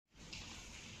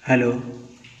Hello,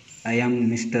 I am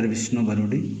Mr. Vishnu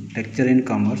Barudi, lecturer in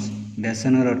Commerce,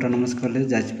 Vyasangar Autonomous College,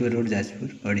 Jajpur Road, Jajpur,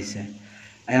 Odisha.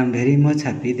 I am very much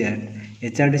happy that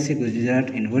HRDC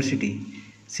Gujarat University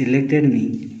selected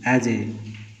me as a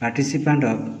participant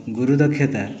of Guru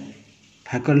Dakshata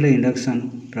Faculty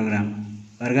Induction Program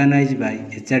organized by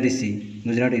HRDC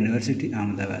Gujarat University,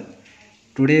 Ahmedabad.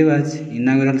 Today was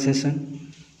inaugural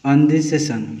session. On this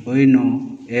session, we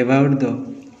know about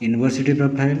the university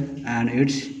profile and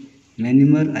its many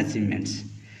more achievements.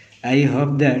 I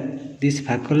hope that this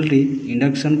faculty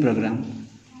induction program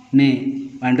may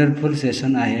wonderful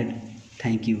session ahead.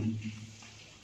 Thank you.